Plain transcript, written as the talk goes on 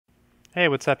Hey,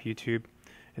 what's up YouTube?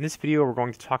 In this video we're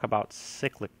going to talk about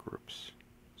cyclic groups.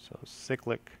 So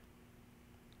cyclic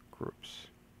groups.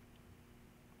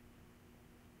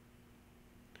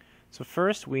 So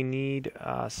first we need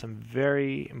some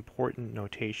very important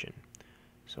notation.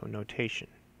 So notation.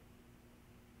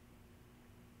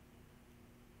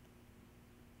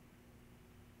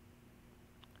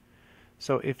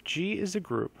 So if G is a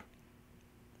group,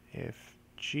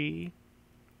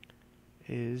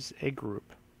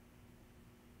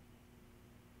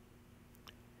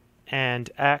 and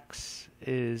X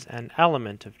is an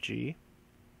element of G,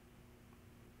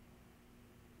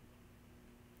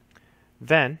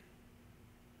 then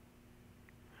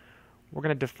we're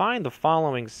going to define the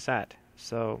following set.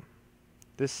 So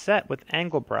this set with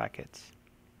angle brackets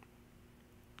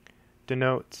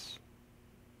denotes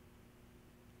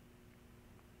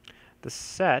the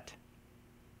set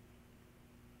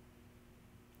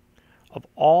of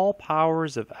all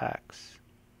powers of X,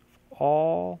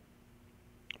 all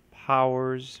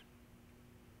powers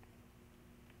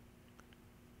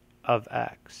of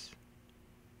X,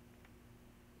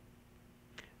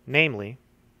 namely,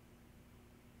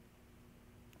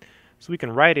 so we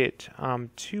can write it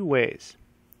two ways.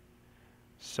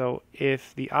 So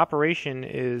if the operation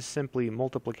is simply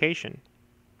multiplication,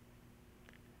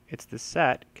 it's the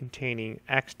set containing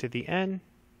x to the n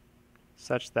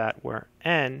such that where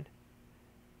n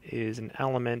is an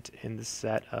element in the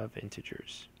set of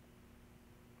integers.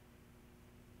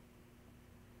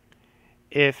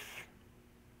 If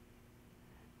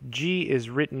G is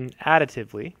written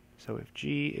additively, so if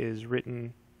G is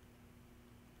written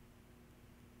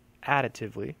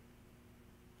additively,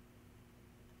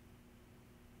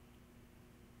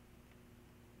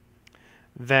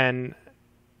 then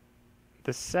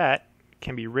the set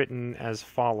can be written as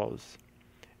follows.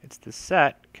 It's the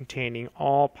set containing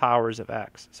all powers of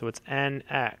x. So it's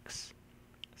nx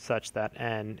such that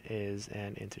n is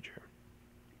an integer.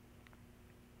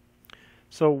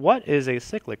 So what is a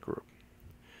cyclic group?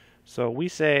 So we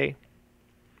say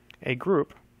a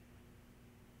group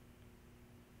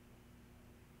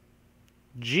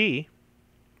G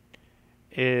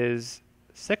is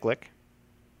cyclic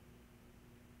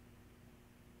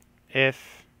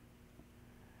if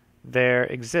there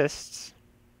exists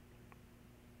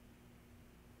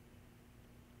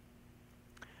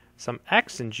some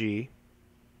x in G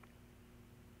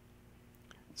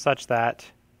such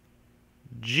that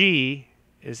G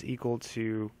is equal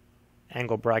to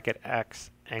angle bracket x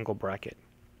angle bracket.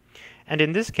 And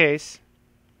in this case,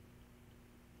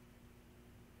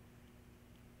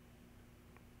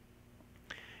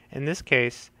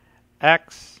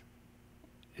 x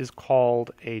is called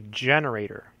a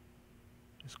generator.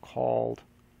 Is called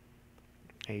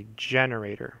a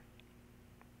generator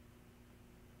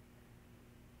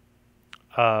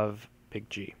of big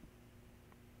G.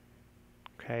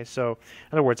 Okay, so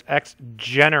in other words, x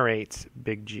generates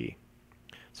big G.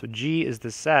 So G is the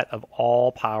set of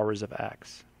all powers of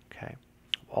x. Okay,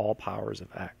 all powers of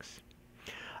x.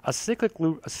 A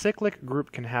cyclic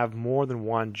group can have more than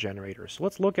one generator. So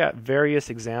let's look at various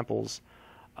examples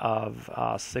of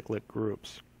cyclic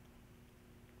groups.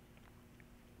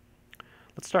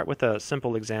 Let's start with a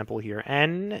simple example here.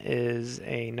 N is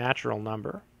a natural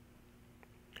number.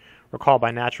 Recall, by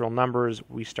natural numbers,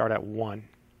 we start at 1.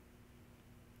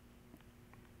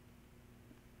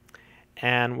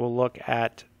 And we'll look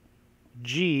at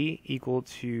G equal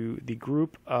to the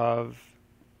group of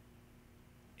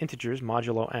integers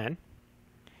modulo n.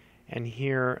 And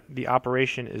here the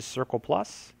operation is circle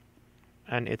plus,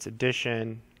 and its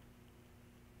addition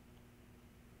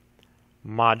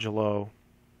modulo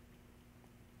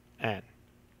n.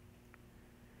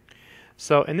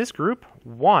 So in this group,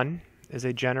 1 is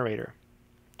a generator,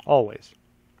 always,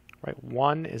 right?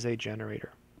 1 is a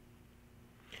generator.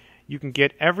 You can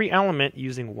get every element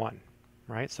using 1,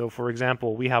 right? So for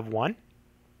example, we have 1,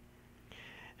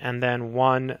 and then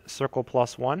 1 circle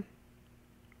plus 1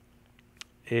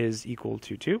 is equal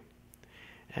to 2,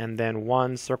 and then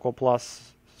 1 circle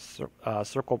plus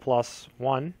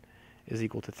 1 is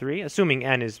equal to 3, assuming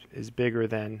n is bigger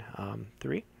than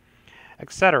 3,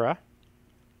 etc.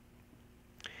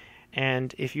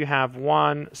 And if you have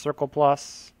 1 circle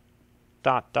plus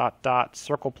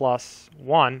circle plus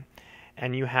 1,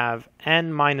 and you have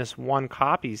n minus 1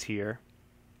 copies here,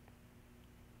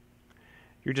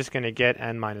 you're just going to get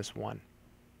n minus 1.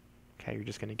 Okay, you're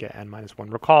just going to get n minus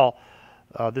 1. Recall,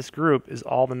 this group is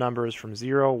all the numbers from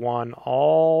 0, 1,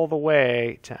 all the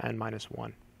way to n minus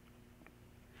 1.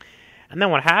 And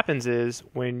then what happens is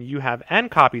when you have n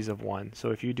copies of 1, so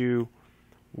if you do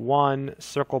 1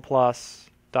 circle plus ...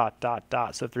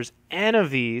 So if there's n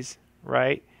of these,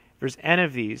 right, there's n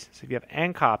of these, so if you have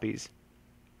n copies,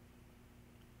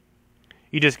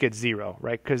 you just get 0,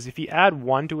 right? Because if you add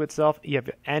 1 to itself, you have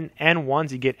n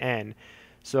ones, you get n.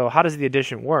 So how does the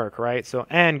addition work, right? So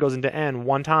n goes into n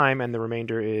one time, and the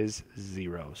remainder is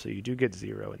 0. So you do get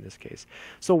 0 in this case.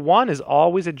 So 1 is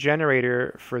always a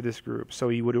generator for this group. So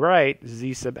you would write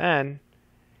z sub n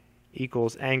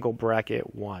equals angle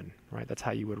bracket 1, right? That's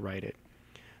how you would write it.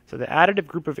 So the additive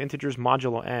group of integers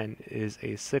modulo n is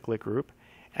a cyclic group,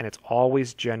 and it's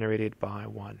always generated by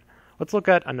 1. Let's look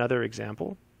at another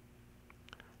example.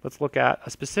 Let's look at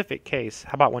a specific case.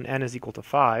 How about when n is equal to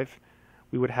 5?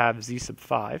 We would have z sub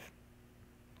 5.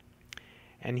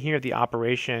 And here the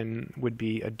operation would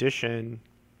be addition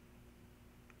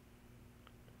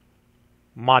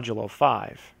modulo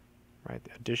 5, right?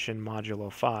 Addition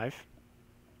modulo 5.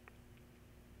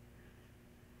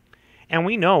 And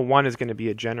we know 1 is going to be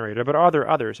a generator, but are there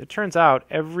others? It turns out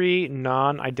every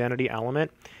non-identity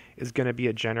element is going to be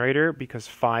a generator because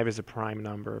 5 is a prime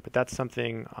number, but that's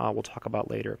something we'll talk about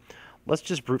later. Let's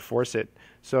just brute force it.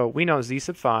 So we know z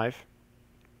sub 5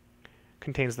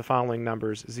 contains the following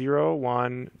numbers: 0,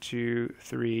 1, 2,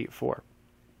 3, 4.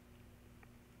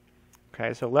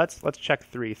 Okay, so let's check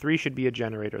 3. 3 should be a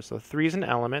generator. So 3 is an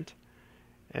element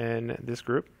in this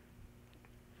group.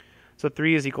 So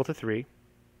 3 is equal to 3.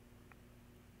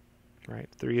 Right,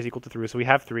 3 is equal to 3, so we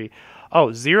have 3.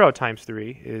 Oh, 0 times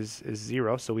 3 is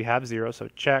 0, so we have 0, so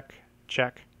check,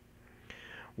 check.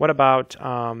 What about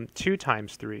 2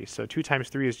 times 3? So 2 times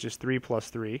 3 is just 3 plus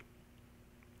 3.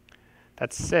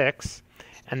 That's 6.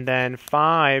 And then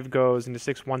 5 goes into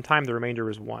 6 one time, the remainder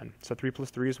is 1. So 3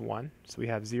 plus 3 is 1. So we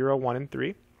have 0, 1, and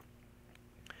 3.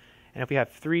 And if we have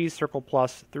 3 circle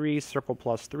plus 3 circle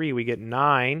plus 3, we get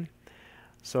 9.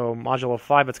 So modulo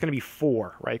 5, it's going to be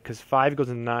 4, right? Because 5 goes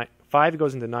into 9. 5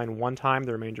 goes into 9 one time,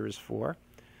 the remainder is 4.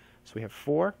 So we have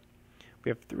 4. We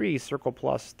have 3 circle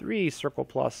plus 3 circle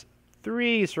plus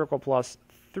 3 circle plus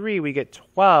 3. We get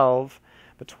 12,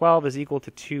 but 12 is equal to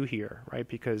 2 here, right?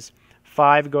 Because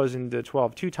 5 goes into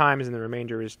 12 two times, and the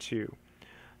remainder is 2.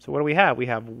 So what do we have? We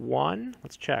have 1.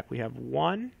 Let's check. We have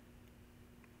 1,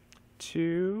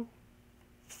 2,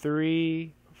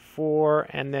 3, 4,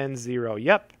 and then 0.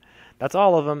 Yep, that's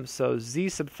all of them. So z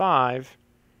sub 5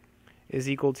 is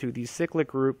equal to the cyclic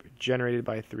group generated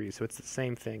by 3. So it's the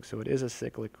same thing. So it is a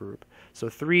cyclic group. So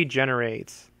 3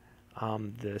 generates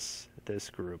this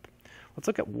group. Let's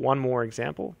look at one more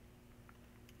example.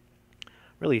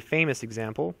 Really famous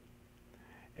example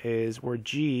is where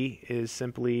G is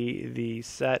simply the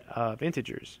set of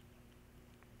integers.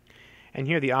 And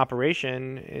here the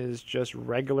operation is just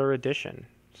regular addition.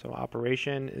 So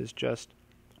operation is just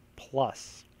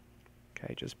plus.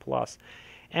 Okay, just plus.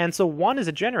 And so 1 is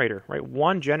a generator, right?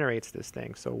 1 generates this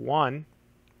thing. So 1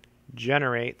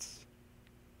 generates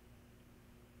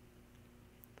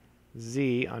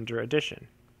z under addition,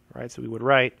 right? So we would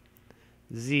write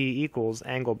z equals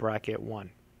angle bracket 1.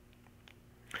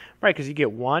 Right, because you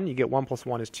get 1 plus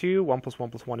 1 is 2, 1 plus 1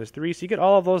 plus 1 is 3, so you get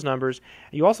all of those numbers.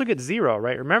 You also get 0,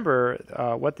 right? Remember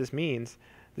what this means.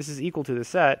 This is equal to the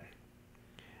set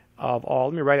of all,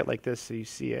 let me write it like this so you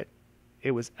see it.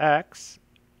 It was x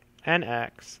and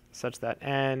x such that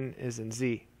n is in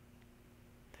z.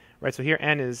 Right, so here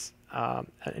n is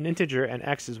an integer and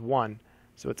x is 1.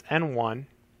 So it's n1,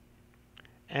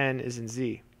 n is in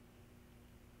z.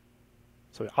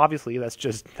 So obviously that's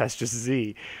just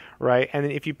z, right? And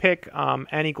then if you pick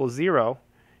n equals 0,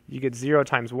 you get 0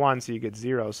 times 1, so you get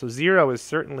 0. So 0 is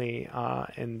certainly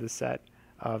in the set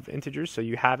of integers, so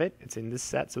you have it. It's in this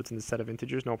set, so it's in the set of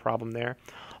integers, no problem there.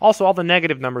 Also, all the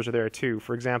negative numbers are there too.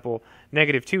 For example,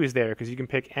 negative 2 is there because you can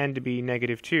pick n to be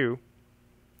negative 2,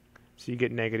 so you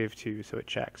get negative 2, so it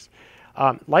checks.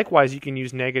 Likewise, you can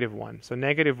use negative 1. So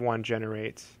negative 1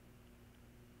 generates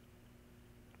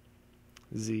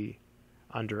z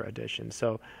under addition.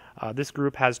 So this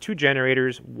group has two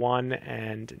generators, 1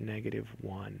 and negative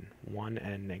 1. 1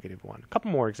 and negative 1. A couple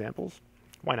more examples.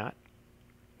 Why not?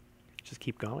 Just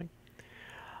keep going.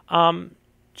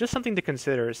 Just something to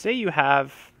consider. Say you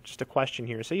have, just a question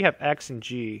here, say you have x and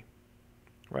g,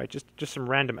 right? Just some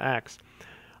random x.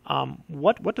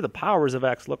 What do the powers of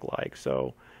x look like?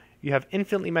 So you have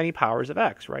infinitely many powers of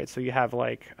x, right? So you have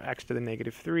like x to the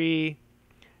negative 3,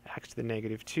 x to the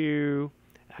negative 2,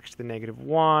 x to the negative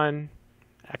 1,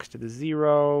 x to the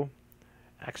 0,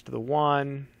 x to the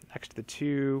 1, x to the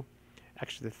 2,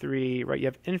 x to the 3, right? You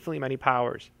have infinitely many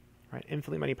powers, right?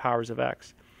 Infinitely many powers of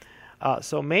x.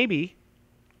 So maybe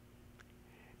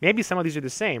some of these are the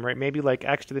same, right? Maybe like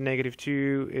x to the negative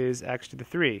 2 is x to the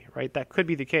 3, right? That could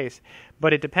be the case,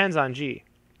 but it depends on g,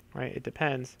 right? It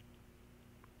depends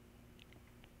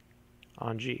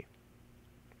on g.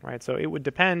 right? So it would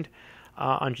depend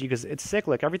on G because it's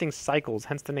cyclic. Everything cycles,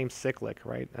 hence the name cyclic,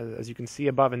 right? As you can see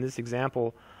above in this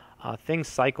example, things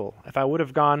cycle. If I would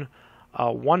have gone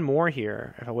one more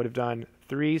here, if I would have done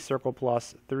 3 circle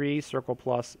plus 3 circle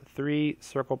plus 3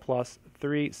 circle plus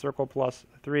 3 circle plus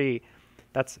 3,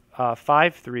 that's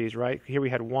 5 threes, right? Here we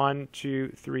had 1,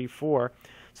 2, 3, 4.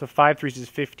 So 5 threes is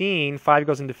 15. 5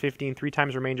 goes into 15. 3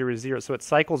 times remainder is 0. So it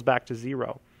cycles back to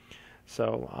 0.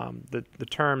 So the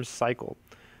terms cycle.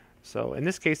 So in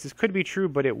this case, this could be true,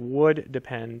 but it would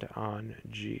depend on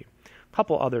G. A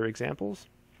couple other examples,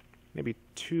 maybe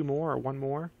 2 more or 1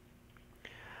 more.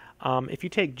 If you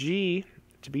take G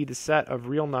to be the set of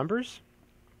real numbers,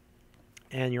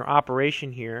 and your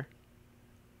operation here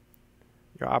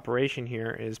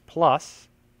is plus,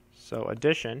 so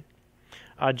addition,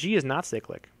 G is not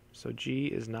cyclic. So G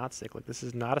is not cyclic. This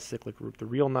is not a cyclic group. The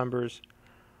real numbers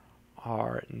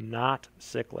are not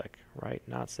cyclic, right?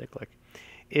 Not cyclic.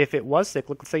 If it was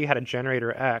cyclic, let's say you had a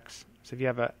generator X. So if you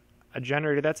have a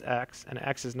generator that's X, and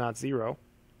X is not 0,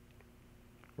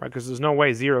 right? Because there's no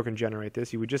way 0 can generate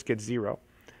this. You would just get 0.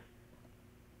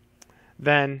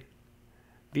 Then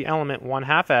the element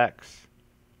 1/2 X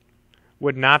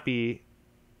would not be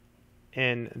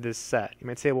in this set. You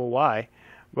might say, well, why?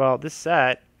 Well, this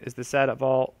set is the set of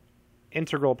all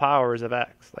integral powers of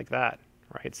X, like that,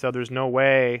 right? So there's no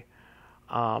way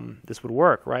this would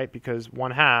work, right? Because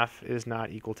 1/2 is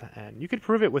not equal to n. You could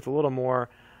prove it with a little more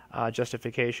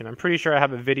justification. I'm pretty sure I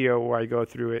have a video where I go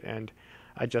through it and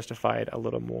I justify it a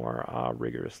little more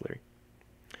rigorously.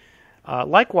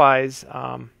 Likewise,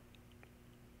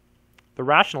 the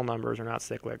rational numbers are not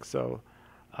cyclic. So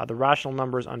the rational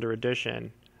numbers under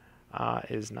addition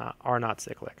are not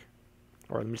cyclic,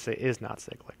 or let me say is not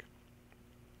cyclic.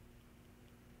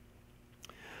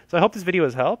 So I hope this video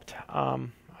has helped.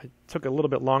 It took a little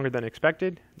bit longer than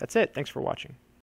expected. That's it. Thanks for watching.